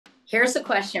Here's a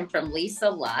question from Lisa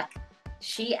Luck.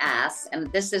 She asks, and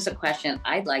this is a question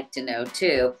I'd like to know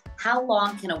too, how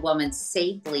long can a woman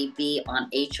safely be on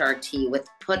HRT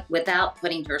without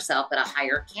putting herself at a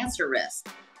higher cancer risk?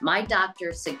 My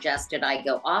doctor suggested I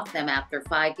go off them after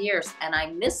 5 years, and I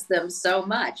miss them so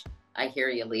much. I hear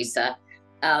you, Lisa.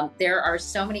 There are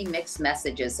so many mixed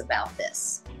messages about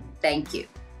this. Thank you.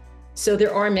 So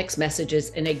there are mixed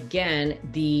messages. And again,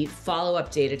 the follow-up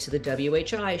data to the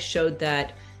WHI showed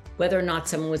that whether or not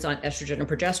someone was on estrogen or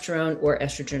progesterone or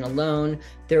estrogen alone,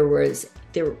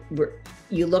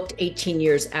 you looked 18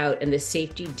 years out and the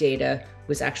safety data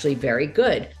was actually very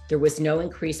good. There was no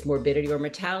increased morbidity or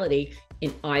mortality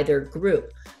in either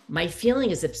group. My feeling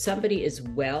is if somebody is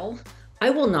well, I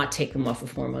will not take them off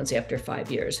of hormones after 5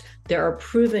 years. There are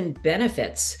proven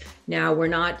benefits. Now, we're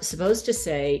not supposed to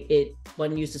say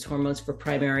one uses hormones for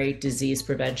primary disease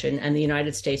prevention, and the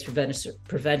United States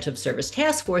Preventive Service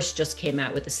Task Force just came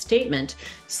out with a statement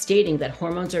stating that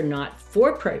hormones are not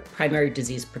for primary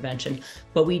disease prevention,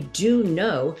 but we do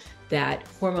know that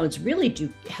hormones really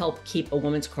do help keep a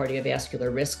woman's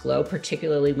cardiovascular risk low,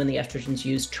 particularly when the estrogen's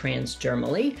used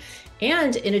transdermally.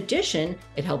 And in addition,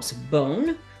 it helps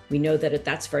bone. We know that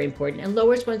that's very important, and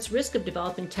lowers one's risk of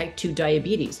developing type 2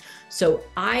 diabetes. So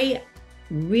I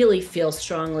really feel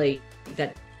strongly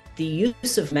that the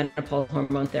use of menopause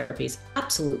hormone therapies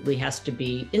absolutely has to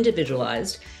be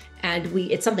individualized. And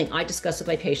it's something I discuss with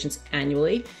my patients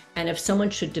annually. And if someone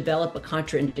should develop a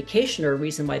contraindication or a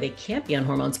reason why they can't be on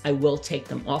hormones, I will take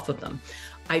them off of them.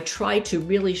 I try to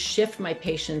really shift my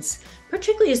patients,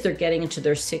 particularly as they're getting into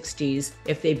their 60s,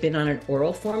 if they've been on an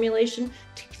oral formulation,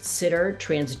 to consider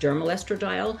transdermal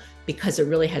estradiol because it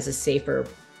really has a safer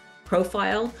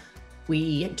profile.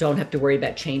 We don't have to worry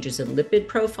about changes in lipid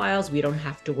profiles. We don't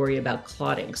have to worry about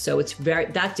clotting. So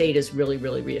that data is really,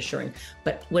 really reassuring.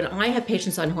 But when I have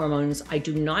patients on hormones, I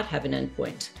do not have an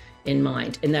endpoint in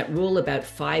mind. And that rule about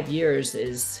 5 years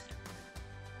is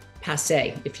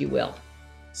passé, if you will.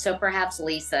 So perhaps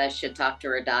Lisa should talk to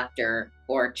her doctor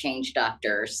or change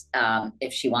doctors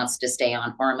if she wants to stay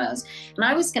on hormones. And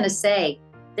I was going to say,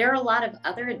 there are a lot of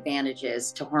other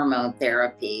advantages to hormone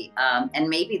therapy, and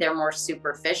maybe they're more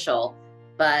superficial,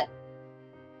 but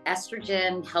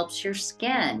estrogen helps your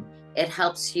skin. It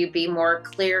helps you be more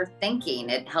clear thinking.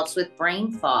 It helps with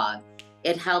brain fog.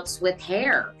 It helps with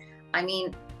hair. I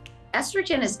mean,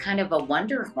 estrogen is kind of a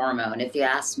wonder hormone, if you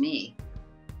ask me.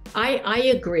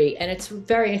 I agree. And it's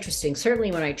very interesting.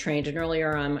 Certainly when I trained and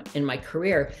earlier on in my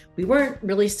career, we weren't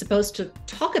really supposed to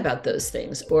talk about those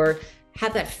things or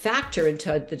have that factor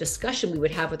into the discussion we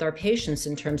would have with our patients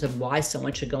in terms of why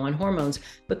someone should go on hormones.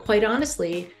 But quite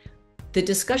honestly, the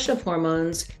discussion of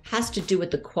hormones has to do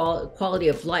with the quality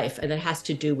of life, and it has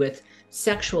to do with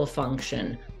sexual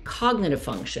function, cognitive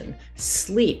function,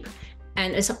 sleep,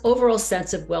 and an overall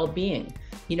sense of well-being.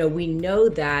 You know, we know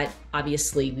that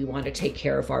obviously we want to take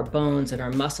care of our bones and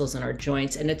our muscles and our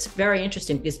joints. And it's very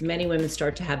interesting because many women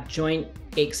start to have joint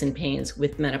aches and pains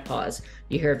with menopause.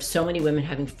 You hear of so many women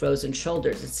having frozen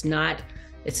shoulders. It's not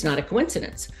a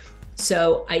coincidence.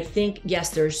 So I think,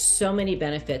 yes, there's so many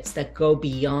benefits that go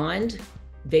beyond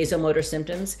vasomotor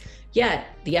symptoms, yet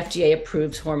the FDA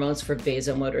approves hormones for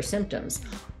vasomotor symptoms,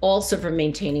 also for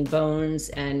maintaining bones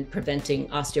and preventing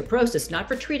osteoporosis, not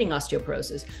for treating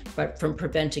osteoporosis, but from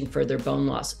preventing further bone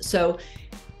loss. So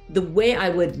the way I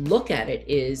would look at it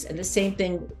is, and the same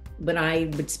thing when I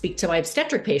would speak to my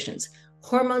obstetric patients,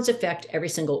 hormones affect every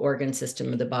single organ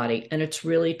system of the body. And it's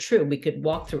really true. We could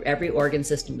walk through every organ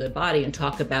system of the body and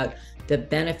talk about the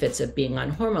benefits of being on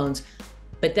hormones.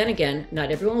 But then again, not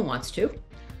everyone wants to.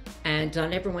 And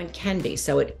not everyone can be.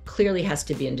 So it clearly has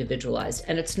to be individualized.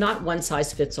 And it's not one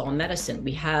size fits all medicine.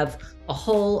 We have a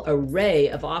whole array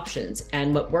of options.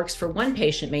 And what works for one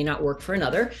patient may not work for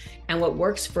another. And what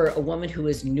works for a woman who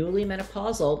is newly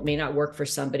menopausal may not work for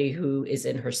somebody who is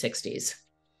in her 60s.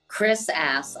 Chris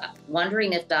asks,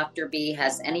 wondering if Dr. B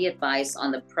has any advice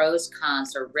on the pros,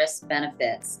 cons, or risk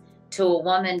benefits to a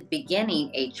woman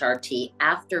beginning HRT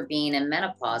after being in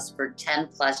menopause for 10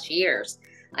 plus years.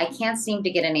 I can't seem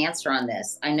to get an answer on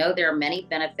this. I know there are many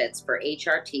benefits for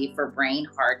HRT for brain,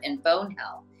 heart, and bone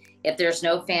health. If there's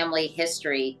no family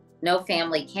history, no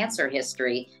family cancer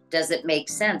history, does it make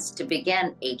sense to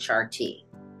begin HRT?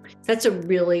 That's a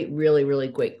really, really, really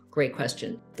great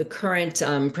question. The current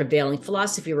prevailing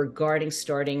philosophy regarding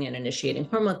starting and initiating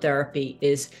hormone therapy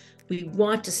is we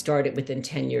want to start it within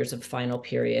 10 years of final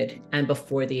period and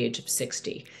before the age of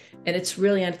 60. And it's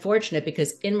really unfortunate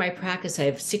because in my practice, I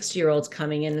have 60-year-olds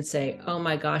coming in and say, oh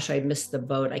my gosh, I missed the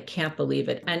boat. I can't believe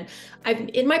it. And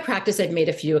in my practice, I've made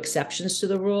a few exceptions to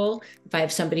the rule if I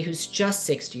have somebody who's just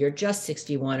 60 or just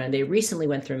 61 and they recently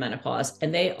went through menopause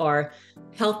and they are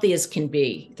healthy as can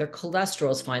be, their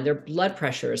cholesterol is fine, their blood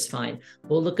pressure is fine,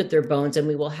 we'll look at their bones and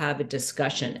we will have a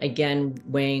discussion, again,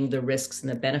 weighing the risks and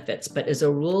the benefits. But as a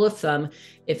rule of thumb,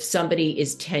 if somebody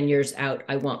is 10 years out,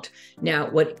 I won't. Now,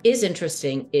 what is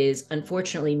interesting is,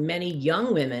 unfortunately, many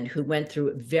young women who went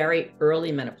through very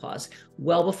early menopause,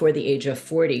 well before the age of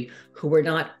 40, who were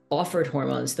not offered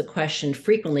hormones. The question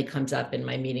frequently comes up in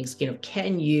my meetings,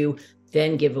 can you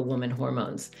then give a woman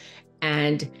hormones?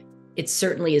 And it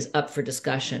certainly is up for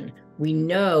discussion. We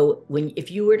know if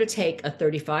you were to take a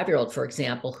 35-year-old, for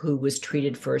example, who was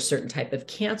treated for a certain type of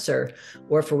cancer,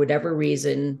 or for whatever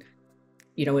reason,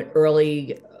 an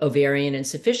early ovarian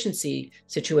insufficiency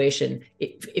situation,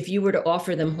 if you were to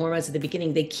offer them hormones at the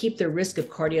beginning, they keep their risk of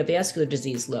cardiovascular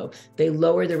disease low. They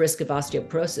lower the risk of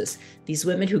osteoporosis. These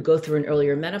women who go through an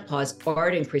earlier menopause are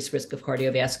at increased risk of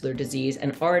cardiovascular disease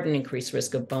and are at an increased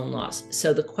risk of bone loss.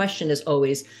 So the question is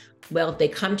always, well, if they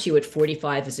come to you at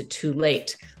 45, is it too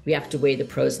late? We have to weigh the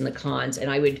pros and the cons. And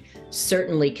I would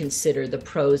certainly consider the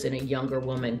pros in a younger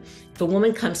woman. If a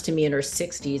woman comes to me in her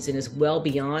 60s and is well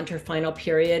beyond her final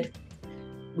period,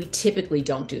 we typically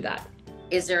don't do that.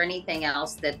 Is there anything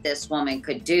else that this woman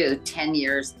could do 10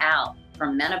 years out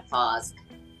from menopause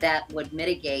that would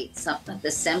mitigate some of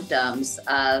the symptoms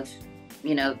of,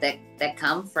 that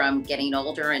come from getting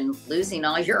older and losing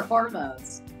all your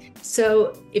hormones?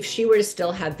 So if she were to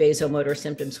still have vasomotor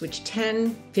symptoms, which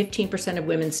 15% of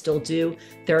women still do,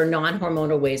 there are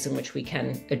non-hormonal ways in which we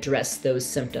can address those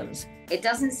symptoms. It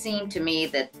doesn't seem to me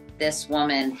that this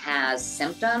woman has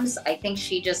symptoms. I think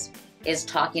she just is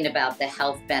talking about the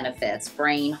health benefits,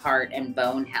 brain, heart, and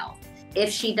bone health.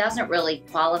 If she doesn't really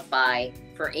qualify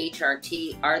for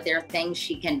HRT, are there things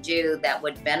she can do that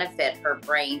would benefit her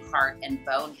brain, heart, and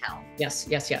bone health?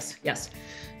 Yes.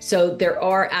 So there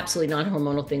are absolutely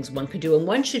non-hormonal things one could do, and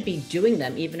one should be doing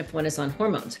them even if one is on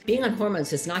hormones. Being on hormones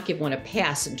does not give one a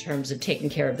pass in terms of taking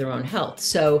care of their own health.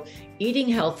 So eating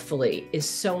healthfully is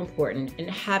so important, and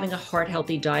having a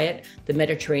heart-healthy diet, the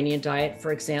Mediterranean diet,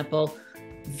 for example,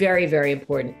 very, very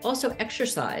important. Also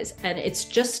exercise, and it's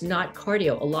just not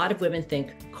cardio. A lot of women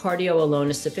think cardio alone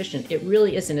is sufficient. It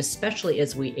really isn't, especially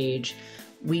as we age.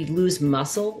 We lose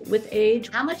muscle with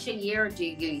age. How much a year do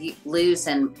you lose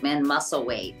in muscle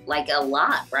weight? Like a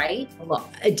lot, right? Well,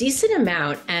 a decent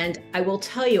amount. And I will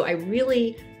tell you, I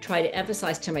really try to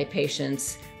emphasize to my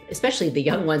patients, especially the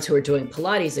young ones who are doing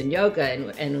Pilates and yoga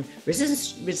and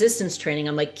resistance training,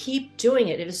 I'm like, keep doing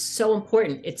it. It is so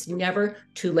important. It's never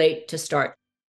too late to start.